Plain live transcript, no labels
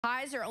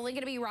Highs are only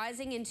going to be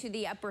rising into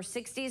the upper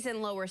 60s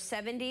and lower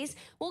 70s.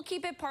 We'll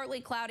keep it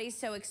partly cloudy,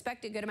 so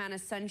expect a good amount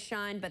of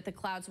sunshine, but the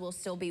clouds will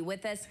still be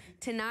with us.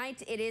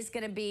 Tonight, it is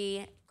going to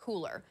be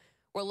cooler.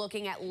 We're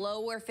looking at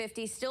lower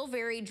 50s, still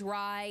very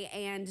dry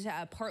and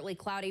partly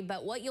cloudy.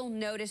 But what you'll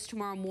notice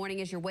tomorrow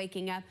morning as you're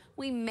waking up,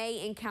 we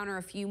may encounter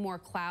a few more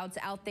clouds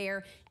out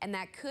there, and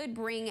that could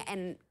bring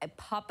a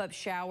pop-up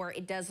shower.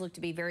 It does look to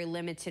be very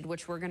limited,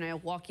 which we're going to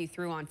walk you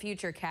through on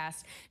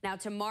Futurecast. Now,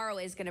 tomorrow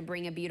is going to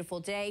bring a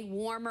beautiful day,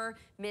 warmer,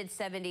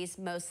 mid-70s,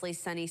 mostly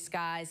sunny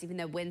skies, even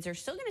though winds are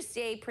still going to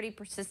stay pretty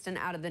persistent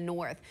out of the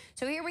north.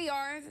 So here we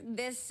are,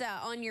 this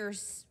on your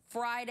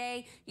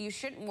Friday. You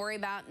shouldn't worry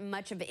about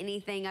much of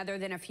anything other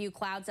than a few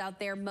clouds out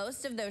there.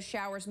 Most of those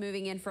showers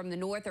moving in from the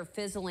north are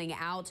fizzling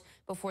out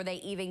before they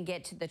even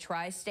get to the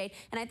tri-state.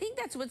 And I think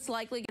that's what's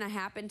likely going to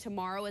happen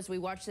tomorrow as we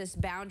watch this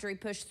boundary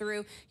push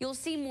through. You'll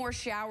see more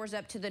showers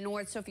up to the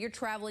north. So if you're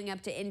traveling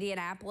up to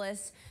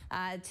Indianapolis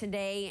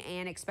today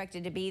and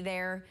expected to be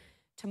there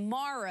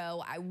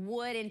tomorrow, I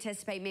would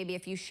anticipate maybe a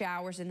few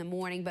showers in the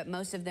morning, but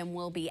most of them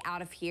will be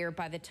out of here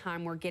by the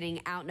time we're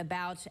getting out and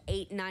about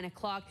 8, 9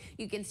 o'clock.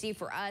 You can see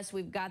for us,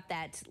 we've got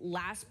that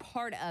last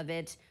part of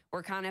it.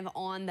 We're kind of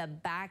on the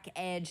back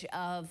edge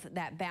of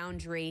that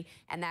boundary,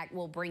 and that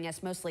will bring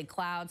us mostly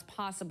clouds,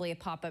 possibly a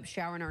pop-up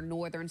shower in our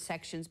northern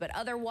sections. But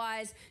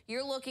otherwise,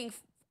 you're looking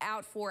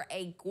out for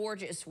a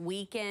gorgeous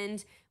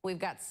weekend. We've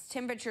got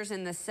temperatures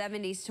in the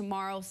 70s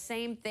tomorrow.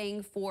 Same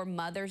thing for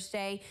Mother's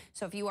Day.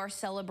 So if you are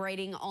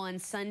celebrating on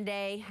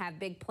Sunday, have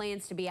big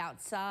plans to be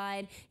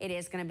outside, it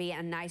is going to be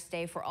a nice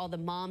day for all the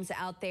moms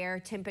out there.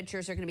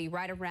 Temperatures are going to be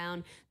right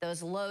around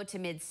those low to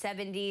mid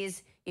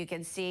 70s. You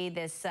can see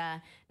this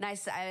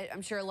nice,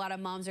 I'm sure a lot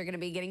of moms are going to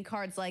be getting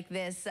cards like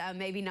this,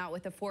 maybe not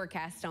with a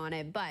forecast on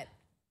it, but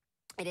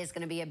it is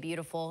going to be a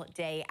beautiful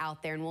day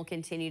out there, and we'll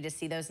continue to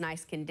see those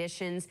nice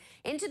conditions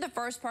into the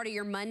first part of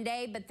your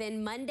Monday. But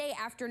then Monday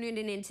afternoon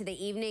and into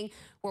the evening,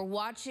 we're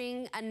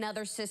watching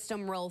another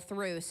system roll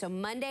through. So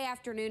Monday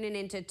afternoon and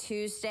into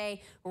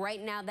Tuesday,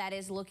 right now that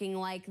is looking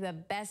like the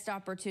best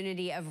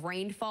opportunity of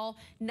rainfall.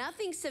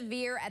 Nothing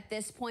severe at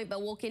this point,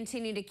 but we'll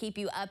continue to keep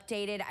you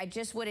updated. I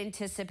just would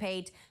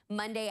anticipate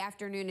Monday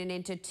afternoon and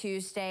into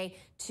Tuesday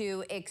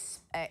to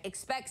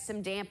expect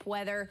some damp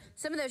weather.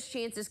 Some of those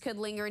chances could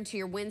linger into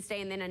your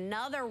Wednesday, and then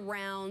another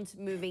round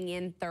moving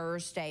in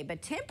Thursday.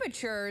 But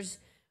temperatures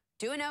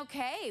doing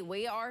okay.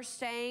 We are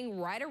staying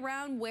right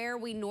around where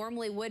we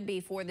normally would be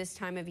for this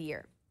time of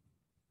year.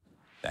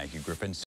 Thank you, Griffin.